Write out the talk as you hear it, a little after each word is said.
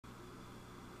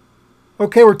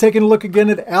Okay, we're taking a look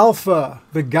again at alpha,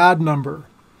 the God number,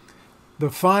 the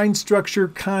fine structure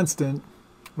constant,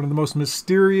 one of the most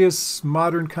mysterious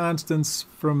modern constants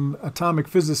from atomic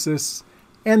physicists,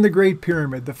 and the Great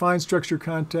Pyramid, the fine structure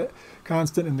constant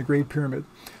in the Great Pyramid.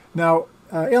 Now,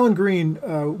 Alan Green,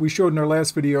 we showed in our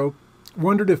last video,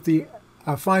 wondered if the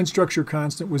fine structure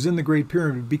constant was in the Great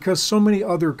Pyramid because so many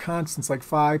other constants like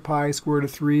phi, pi, square root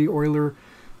of 3,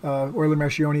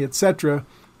 Euler-Mascheroni, etc.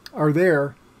 are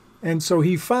there. And so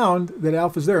he found that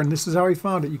alpha is there, and this is how he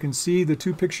found it. You can see the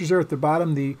two pictures there at the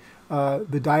bottom, the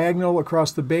diagonal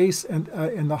across the base and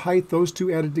the height, those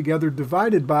two added together,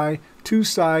 divided by two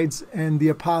sides and the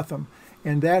apothem.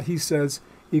 And that, he says,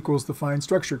 equals the fine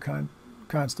structure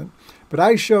constant. But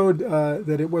I showed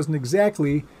that it wasn't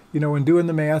exactly, in doing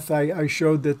the math, I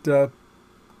showed that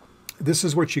this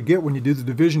is what you get when you do the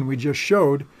division we just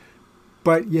showed,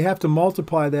 but you have to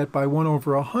multiply that by 1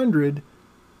 over 100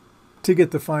 to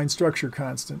get the fine structure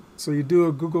constant. So you do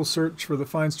a Google search for the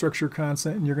fine structure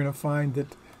constant, and you're going to find that,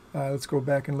 let's go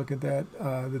back and look at that,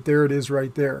 that there it is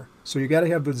right there. So you got to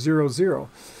have the 0, 0.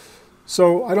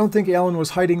 So I don't think Alan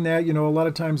was hiding that. A lot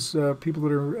of times people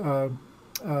that are,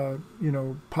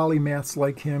 polymaths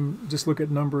like him just look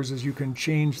at numbers as you can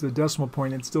change the decimal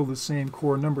point and it's still the same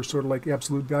core number, sort of like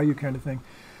absolute value kind of thing.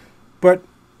 But,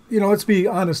 let's be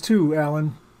honest too,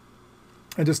 Alan,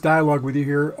 and just dialogue with you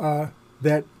here,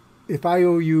 that if I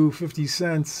owe you 50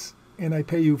 cents and I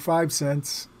pay you 5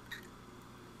 cents,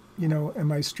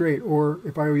 am I straight? Or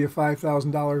if I owe you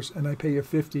 $5,000 and I pay you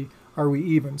 50, are we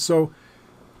even? So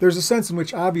there's a sense in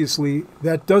which obviously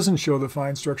that doesn't show the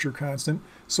fine structure constant.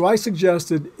 So I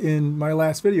suggested in my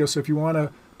last video, so if you want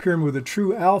a pyramid with a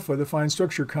true alpha, the fine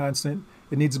structure constant,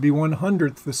 it needs to be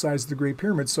 1/100th the size of the Great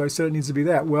Pyramid. So I said it needs to be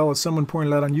that. Well, as someone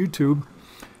pointed out on YouTube,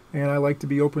 and I like to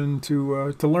be open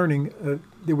to learning,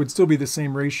 it would still be the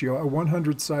same ratio. A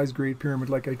 100th size Great Pyramid,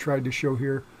 like I tried to show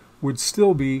here, would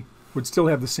still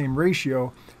have the same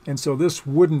ratio, and so this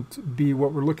wouldn't be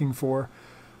what we're looking for.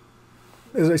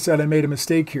 As I said, I made a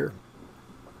mistake here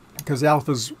because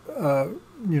alpha's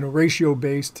ratio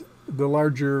based. The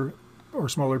larger or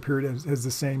smaller period has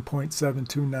the same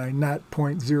 0.729, not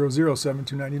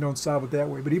 0.00729. You don't solve it that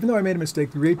way. But even though I made a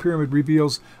mistake, the Great Pyramid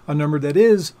reveals a number that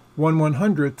is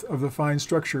 1/100th of the fine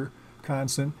structure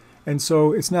constant. And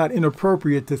so it's not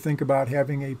inappropriate to think about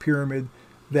having a pyramid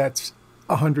that's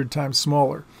 100 times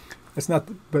smaller. That's not,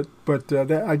 but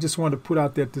that, I just want to put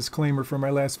out that disclaimer from my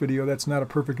last video. That's not a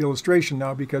perfect illustration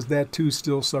now because that too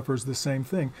still suffers the same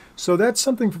thing. So that's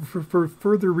something for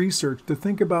further research to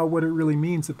think about what it really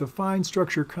means that the fine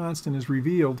structure constant is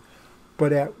revealed,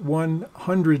 but at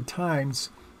 100 times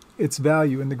its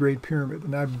value in the Great Pyramid.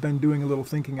 And I've been doing a little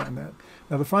thinking on that.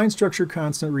 Now the fine structure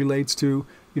constant relates to,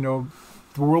 the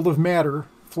world of matter,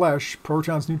 flesh,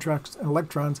 protons, neutrons, and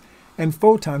electrons, and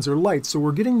photons or light. So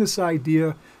we're getting this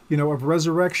idea, of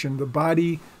resurrection, the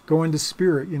body going to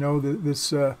spirit, this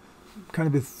kind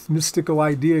of a mystical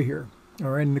idea here.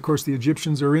 All right, and of course the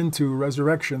Egyptians are into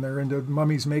resurrection. They're into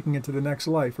mummies making it to the next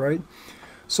life, right?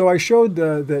 So I showed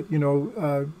that,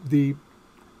 the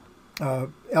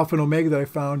alpha and omega that I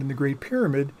found in the Great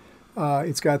Pyramid,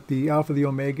 it's got the alpha, the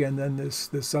omega, and then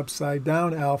this upside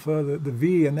down alpha, the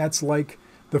V, and that's like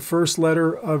the first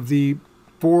letter of the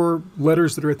 4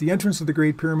 letters that are at the entrance of the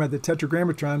Great Pyramid, the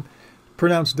Tetragrammaton,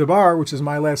 pronounced Debar, which is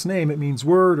my last name. It means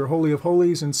word or holy of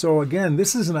holies. And so again,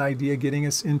 this is an idea getting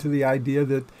us into the idea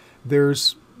that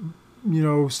there's,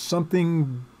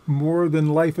 something more than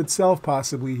life itself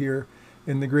possibly here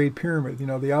in the Great Pyramid,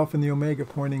 the alpha and the omega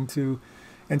pointing to.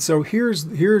 And so here's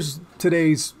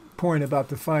today's point about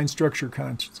the fine structure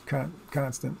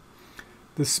constant.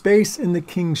 The space in the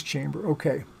king's chamber.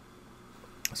 Okay,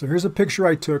 so here's a picture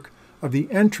I took of the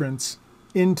entrance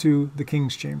into the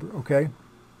king's chamber, okay?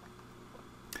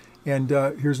 And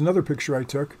here's another picture I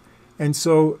took. And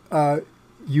so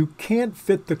you can't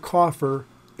fit the coffer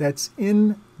that's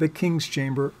in the king's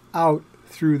chamber out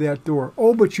through that door.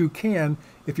 Oh, but you can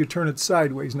if you turn it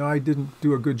sideways. Now, I didn't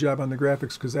do a good job on the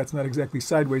graphics because that's not exactly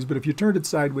sideways, but if you turned it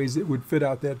sideways, it would fit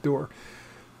out that door.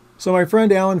 So my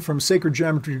friend Alan from Sacred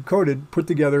Geometry Decoded put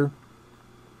together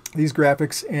these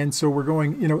graphics, and so we're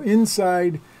going,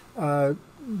 inside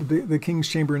the king's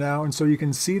chamber now, and so you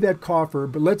can see that coffer,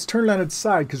 but let's turn it on its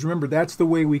side because remember, that's the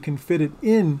way we can fit it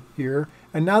in here.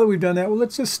 And now that we've done that, well,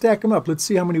 let's just stack them up. Let's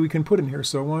see how many we can put in here.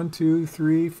 So 1, 2,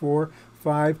 3, 4,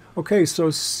 5. Okay, so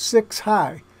 6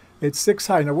 high. It's 6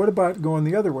 high. Now what about going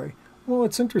the other way? Well,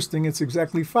 it's interesting. It's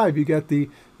exactly 5. You got the,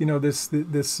 this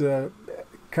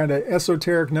kind of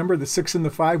esoteric number, the 6 and the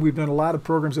 5. We've done a lot of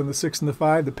programs on the 6 and the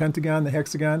 5, the pentagon, the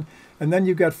hexagon. And then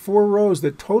you've got 4 rows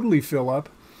that totally fill up.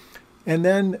 And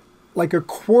then like a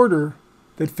quarter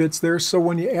that fits there. So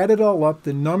when you add it all up,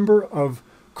 the number of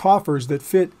coffers that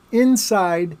fit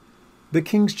inside the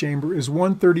king's chamber is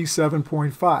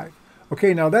 137.5.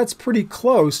 Okay, now that's pretty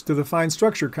close to the fine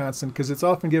structure constant because it's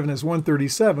often given as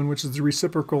 137, which is the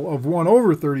reciprocal of 1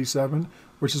 over 37,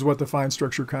 which is what the fine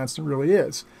structure constant really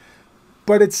is.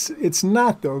 But it's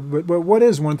not, though. But what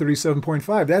is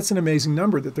 137.5? That's an amazing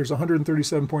number, that there's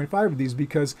 137.5 of these,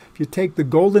 because if you take the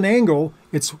golden angle,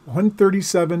 it's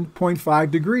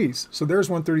 137.5 degrees. So there's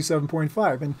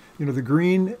 137.5. And, you know, the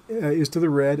green is to the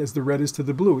red as the red is to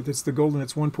the blue. That's the golden.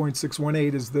 It's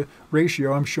 1.618 is the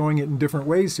ratio. I'm showing it in different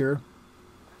ways here.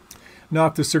 Now,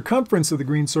 if the circumference of the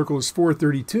green circle is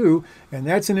 432, and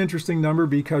that's an interesting number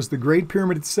because the Great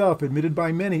Pyramid itself, admitted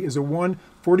by many, is a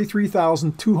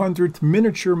 143,200th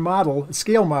miniature model,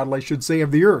 scale model, I should say,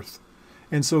 of the Earth.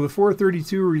 And so the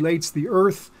 432 relates the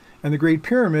Earth and the Great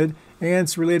Pyramid, and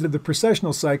it's related to the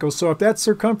precessional cycle. So if that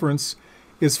circumference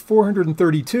is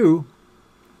 432,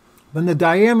 then the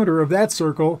diameter of that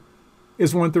circle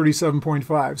is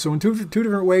 137.5. So in two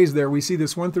different ways there, we see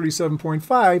this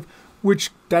 137.5,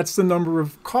 which that's the number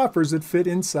of coffers that fit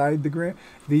inside the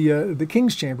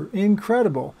king's chamber.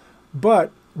 Incredible.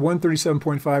 But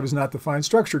 137.5 is not the fine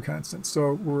structure constant.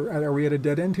 So are we at a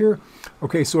dead end here?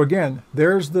 Okay, so again,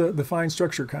 there's the fine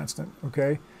structure constant,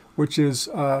 okay, which is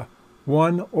 1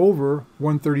 over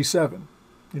 137.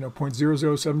 You know,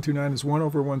 0.00729 is 1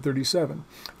 over 137.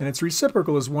 And its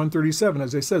reciprocal is 137,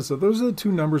 as I said. So those are the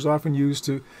two numbers often used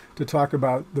to talk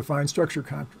about the fine structure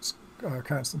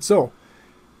constant. So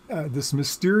this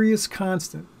mysterious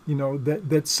constant, you know,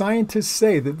 that scientists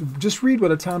say, that just read what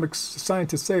atomic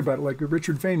scientists say about it, like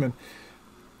Richard Feynman.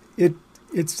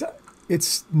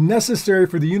 It's necessary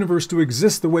for the universe to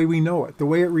exist the way we know it, the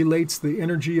way it relates the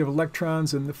energy of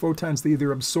electrons and the photons they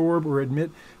either absorb or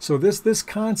emit. So this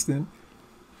constant,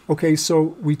 okay,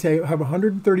 so we have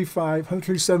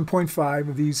 137.5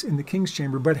 of these in the king's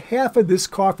chamber, but half of this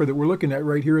coffer that we're looking at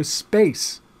right here is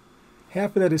space.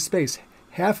 Half of that is space.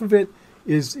 Half of it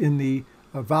is in the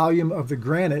volume of the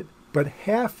granite, but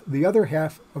the other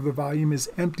half of the volume is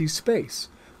empty space.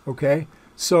 Okay,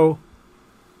 so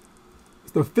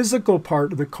the physical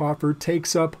part of the coffer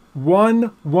takes up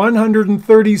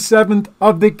 1/137th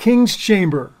of the king's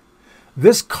chamber.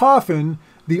 This coffin,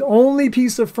 the only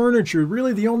piece of furniture,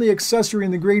 really the only accessory in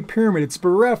the Great Pyramid, it's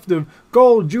bereft of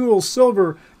gold, jewels,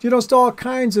 silver, you know, it's all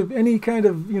kinds of, any kind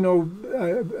of, you know,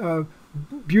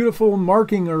 beautiful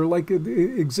marking, or like it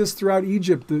exists throughout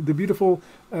Egypt, the beautiful,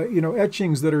 you know,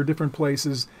 etchings that are different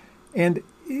places. And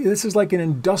this is like an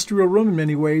industrial room in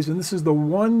many ways, and this is the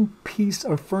one piece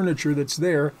of furniture that's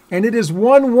there, and it is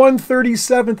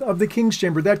 1/137th of the king's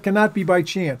chamber. That cannot be by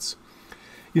chance.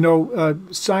 You know,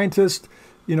 scientists,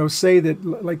 you know, say that,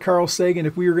 like Carl Sagan,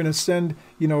 if we were going to send,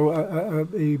 you know,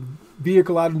 a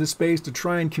vehicle out into space to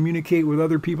try and communicate with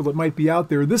other people that might be out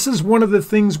there, this is one of the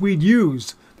things we'd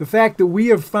use. The fact that we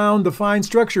have found the fine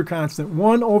structure constant,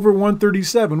 1 over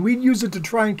 137. We'd use it to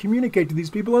try and communicate to these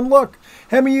people. And look,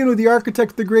 Hemiunu, the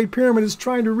architect of the Great Pyramid, is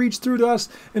trying to reach through to us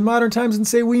in modern times and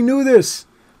say, we knew this.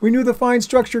 We knew the fine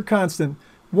structure constant,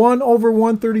 1 over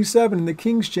 137 in the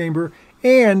king's chamber,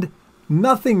 and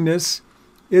nothingness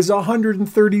is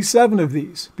 137 of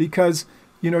these, because,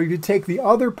 you know, you take the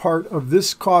other part of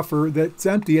this coffer that's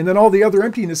empty, and then all the other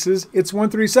emptinesses, it's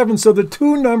 137. So the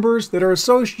two numbers that are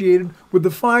associated with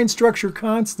the fine structure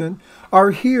constant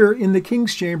are here in the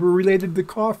king's chamber related to the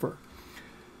coffer.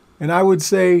 And I would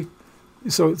say,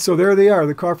 so there they are,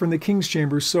 the coffer in the king's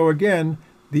chamber. So again,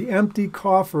 the empty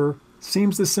coffer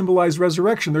seems to symbolize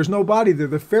resurrection. There's no body there.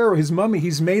 The pharaoh, his mummy,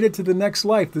 he's made it to the next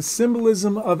life. The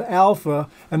symbolism of alpha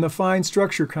and the fine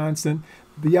structure constant,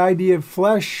 the idea of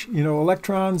flesh, you know,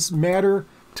 electrons, matter,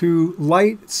 to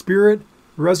light, spirit,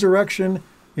 resurrection.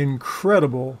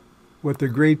 Incredible what the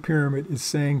Great Pyramid is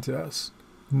saying to us.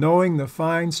 Knowing the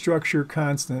fine structure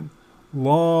constant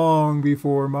long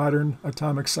before modern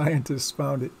atomic scientists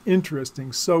found it.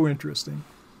 Interesting, so interesting.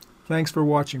 Thanks for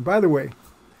watching. By the way,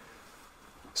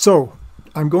 so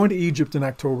I'm going to Egypt in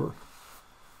October.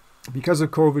 Because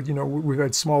of COVID, you know, we've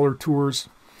had smaller tours,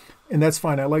 and that's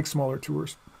fine. I like smaller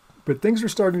tours. But things are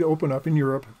starting to open up in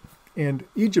Europe, and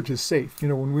Egypt is safe. You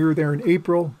know, when we were there in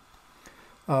April,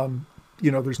 you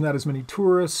know, there's not as many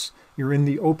tourists. You're in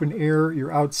the open air.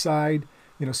 You're outside,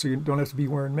 you know, so you don't have to be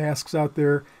wearing masks out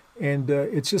there. And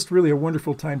it's just really a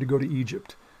wonderful time to go to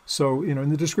Egypt. So, you know, in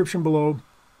the description below,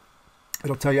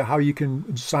 it'll tell you how you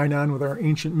can sign on with our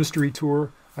Ancient Mystery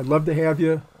Tour. I'd love to have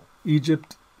you.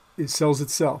 Egypt, it sells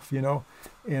itself, you know.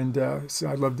 And so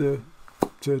I'd love to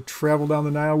travel down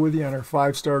the Nile with you on our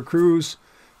 5-star cruise,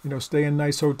 you know, stay in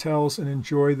nice hotels and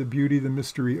enjoy the beauty, the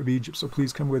mystery of Egypt. So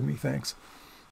please come with me. Thanks.